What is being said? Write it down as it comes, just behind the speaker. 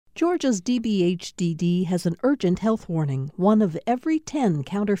Georgia's DBHDD has an urgent health warning. 1 of every 10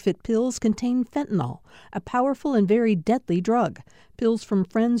 counterfeit pills contain fentanyl, a powerful and very deadly drug. Pills from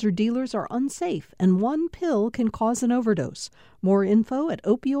friends or dealers are unsafe, and 1 pill can cause an overdose. More info at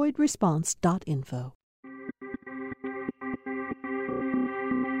opioidresponse.info.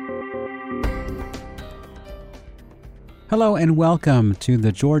 Hello and welcome to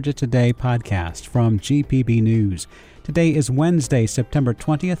the Georgia Today podcast from GPB News. Today is Wednesday, September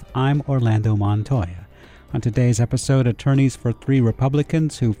 20th. I'm Orlando Montoya. On today's episode, attorneys for 3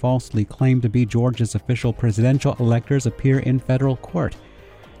 Republicans who falsely claim to be Georgia's official presidential electors appear in federal court.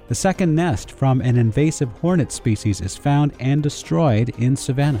 The second nest from an invasive hornet species is found and destroyed in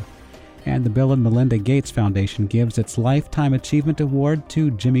Savannah. And the Bill and Melinda Gates Foundation gives its Lifetime Achievement Award to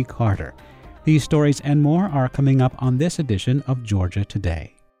Jimmy Carter. These stories and more are coming up on this edition of Georgia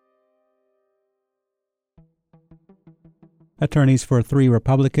Today. Attorneys for 3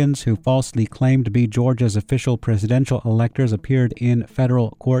 Republicans who falsely claimed to be Georgia's official presidential electors appeared in federal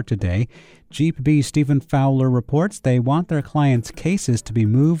court today. GPB's Stephen Fowler reports they want their clients' cases to be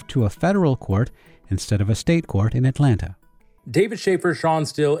moved to a federal court instead of a state court in Atlanta. David Schaefer, Sean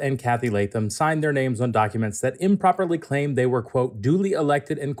Still, and Kathy Latham signed their names on documents that improperly claimed they were, quote, duly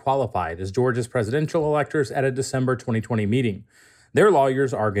elected and qualified as Georgia's presidential electors at a December 2020 meeting. Their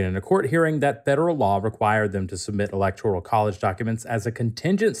lawyers argued in a court hearing that federal law required them to submit Electoral College documents as a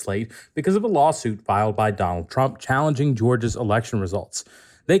contingent slate because of a lawsuit filed by Donald Trump challenging Georgia's election results.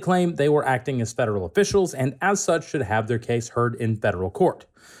 They claim they were acting as federal officials and as such should have their case heard in federal court.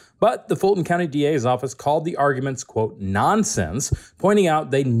 But the Fulton County DA's office called the arguments, quote, nonsense, pointing out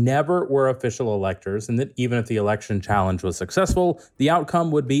they never were official electors and that even if the election challenge was successful, the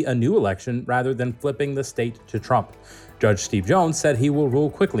outcome would be a new election rather than flipping the state to Trump. Judge Steve Jones said he will rule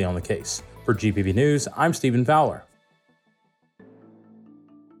quickly on the case. For GPB News, I'm Stephen Fowler.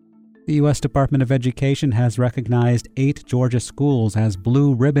 The U.S. Department of Education has recognized 8 Georgia schools as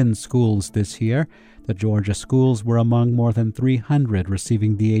Blue Ribbon schools this year. The Georgia schools were among more than 300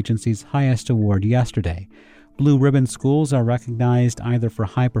 receiving the agency's highest award yesterday. Blue Ribbon schools are recognized either for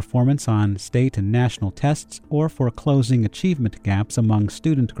high performance on state and national tests or for closing achievement gaps among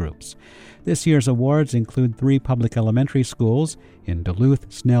student groups. This year's awards include 3 public elementary schools in Duluth,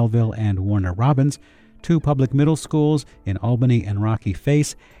 Snellville, and Warner Robins, 2 public middle schools in Albany and Rocky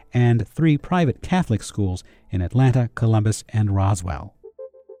Face, and 3 private Catholic schools in Atlanta, Columbus, and Roswell.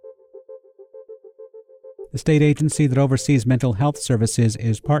 The state agency that oversees mental health services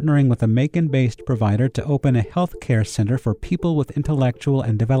is partnering with a Macon-based provider to open a health care center for people with intellectual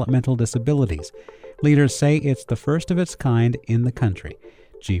and developmental disabilities. Leaders say it's the first of its kind in the country.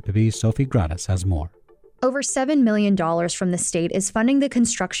 GPB's Sophie Gradas has more. Over $7 million from the state is funding the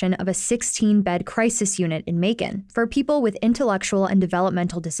construction of a 16-bed crisis unit in Macon for people with intellectual and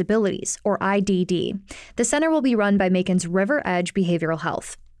developmental disabilities, or IDD. The center will be run by Macon's River Edge Behavioral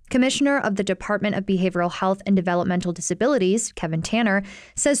Health. Commissioner of the Department of Behavioral Health and Developmental Disabilities, Kevin Tanner,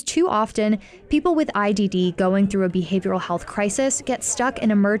 says too often people with IDD going through a behavioral health crisis get stuck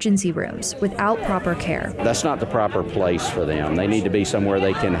in emergency rooms without proper care. That's not the proper place for them. They need to be somewhere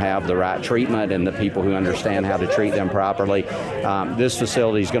they can have the right treatment and the people who understand how to treat them properly. This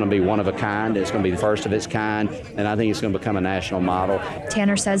facility is going to be one of a kind. It's going to be the first of its kind, and I think it's going to become a national model.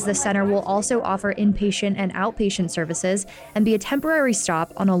 Tanner says the center will also offer inpatient and outpatient services and be a temporary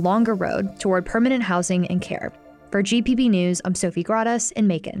stop on a longer road toward permanent housing and care. For GPB News, I'm Sophie Gradas in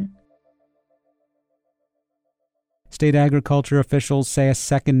Macon. State agriculture officials say a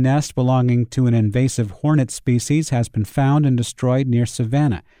second nest belonging to an invasive hornet species has been found and destroyed near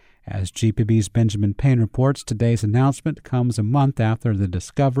Savannah. As GPB's Benjamin Payne reports, today's announcement comes a month after the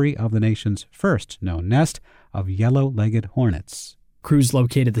discovery of the nation's first known nest of yellow-legged hornets. Crews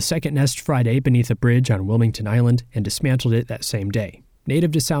located the second nest Friday beneath a bridge on Wilmington Island and dismantled it that same day.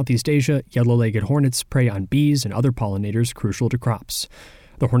 Native to Southeast Asia, yellow-legged hornets prey on bees and other pollinators crucial to crops.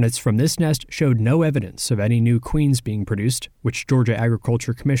 The hornets from this nest showed no evidence of any new queens being produced, which Georgia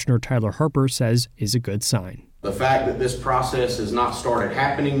Agriculture Commissioner Tyler Harper says is a good sign. The fact that this process has not started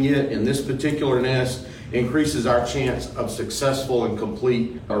happening yet in this particular nest increases our chance of successful and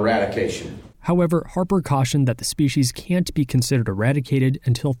complete eradication. However, Harper cautioned that the species can't be considered eradicated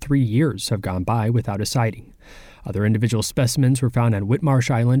until 3 years have gone by without a sighting. Other individual specimens were found on Whitmarsh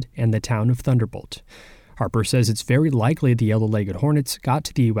Island and the town of Thunderbolt. Harper says it's very likely the yellow-legged hornets got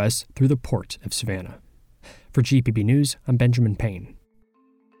to the U.S. through the port of Savannah. For GPB News, I'm Benjamin Payne.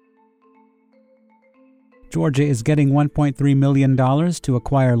 Georgia is getting $1.3 million to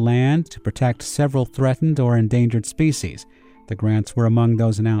acquire land to protect several threatened or endangered species. The grants were among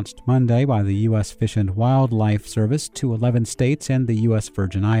those announced Monday by the U.S. Fish and Wildlife Service to 11 states and the U.S.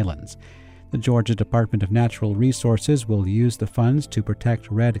 Virgin Islands. The Georgia Department of Natural Resources will use the funds to protect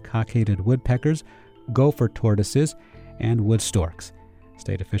red cockaded woodpeckers, gopher tortoises, and wood storks.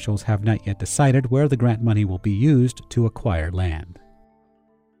 State officials have not yet decided where the grant money will be used to acquire land.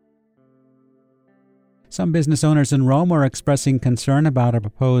 Some business owners in Rome are expressing concern about a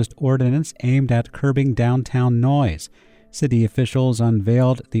proposed ordinance aimed at curbing downtown noise. City officials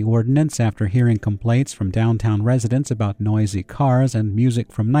unveiled the ordinance after hearing complaints from downtown residents about noisy cars and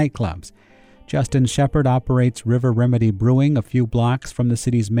music from nightclubs. Justin Shepard operates River Remedy Brewing a few blocks from the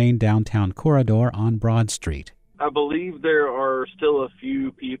city's main downtown corridor on Broad Street. I believe there are still a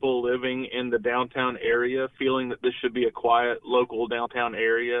few people living in the downtown area feeling that this should be a quiet local downtown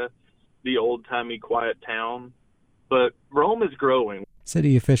area, the old-timey quiet town. But Rome is growing.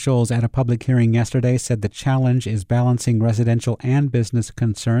 City officials at a public hearing yesterday said the challenge is balancing residential and business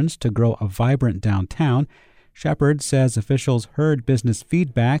concerns to grow a vibrant downtown. Shepard says officials heard business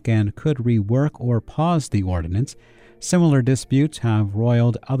feedback and could rework or pause the ordinance. Similar disputes have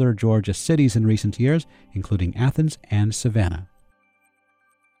roiled other Georgia cities in recent years, including Athens and Savannah.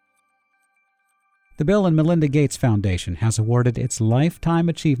 The Bill and Melinda Gates Foundation has awarded its Lifetime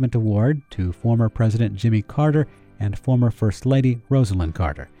Achievement Award to former President Jimmy Carter and former First Lady Rosalind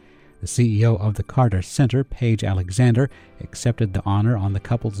Carter. The CEO of the Carter Center, Paige Alexander, accepted the honor on the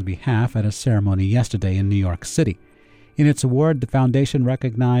couple's behalf at a ceremony yesterday in New York City. In its award, the foundation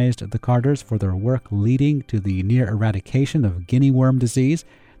recognized the Carters for their work leading to the near eradication of guinea worm disease,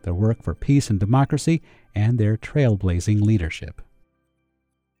 their work for peace and democracy, and their trailblazing leadership.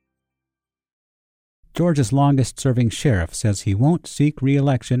 Georgia's longest-serving sheriff says he won't seek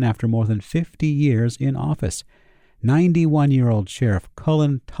re-election after more than 50 years in office. 91-year-old Sheriff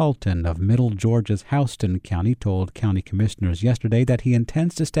Cullen Talton of Middle Georgia's Houston County told county commissioners yesterday that he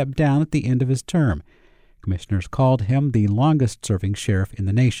intends to step down at the end of his term. Commissioners called him the longest-serving sheriff in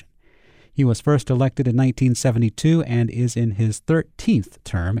the nation. He was first elected in 1972 and is in his 13th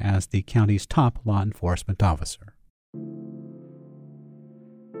term as the county's top law enforcement officer.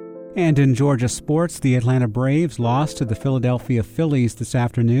 And in Georgia sports, the Atlanta Braves lost to the Philadelphia Phillies this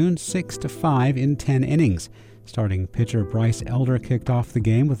afternoon, 6-5 in 10 innings. Starting pitcher Bryce Elder kicked off the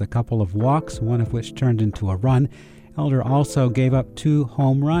game with a couple of walks, one of which turned into a run. Elder also gave up 2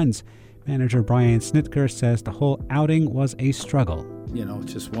 home runs. Manager Brian Snitker says the whole outing was a struggle.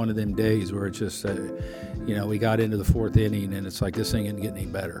 It's just one of them days where it's just, we got into the 4th inning and it's like this thing isn't getting any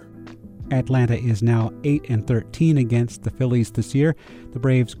better. Atlanta is now 8-13 against the Phillies this year. The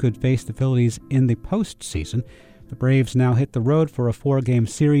Braves could face the Phillies in the postseason. The Braves now hit the road for a 4-game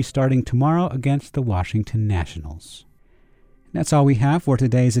series starting tomorrow against the Washington Nationals. That's all we have for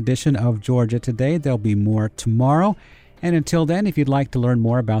today's edition of Georgia Today. There'll be more tomorrow. And until then, if you'd like to learn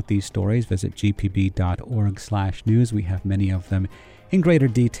more about these stories, visit gpb.org/news. We have many of them in greater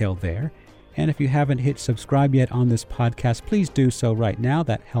detail there. And if you haven't hit subscribe yet on this podcast, please do so right now.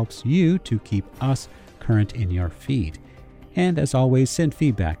 That helps you to keep us current in your feed. And as always, send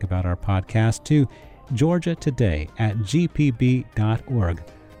feedback about our podcast to georgiatoday@gpb.org.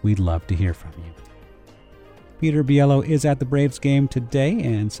 We'd love to hear from you. Peter Biello is at the Braves game today,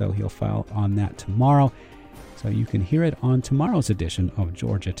 and so he'll file on that tomorrow. So you can hear it on tomorrow's edition of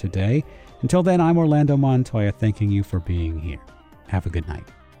Georgia Today. Until then, I'm Orlando Montoya, thanking you for being here. Have a good night.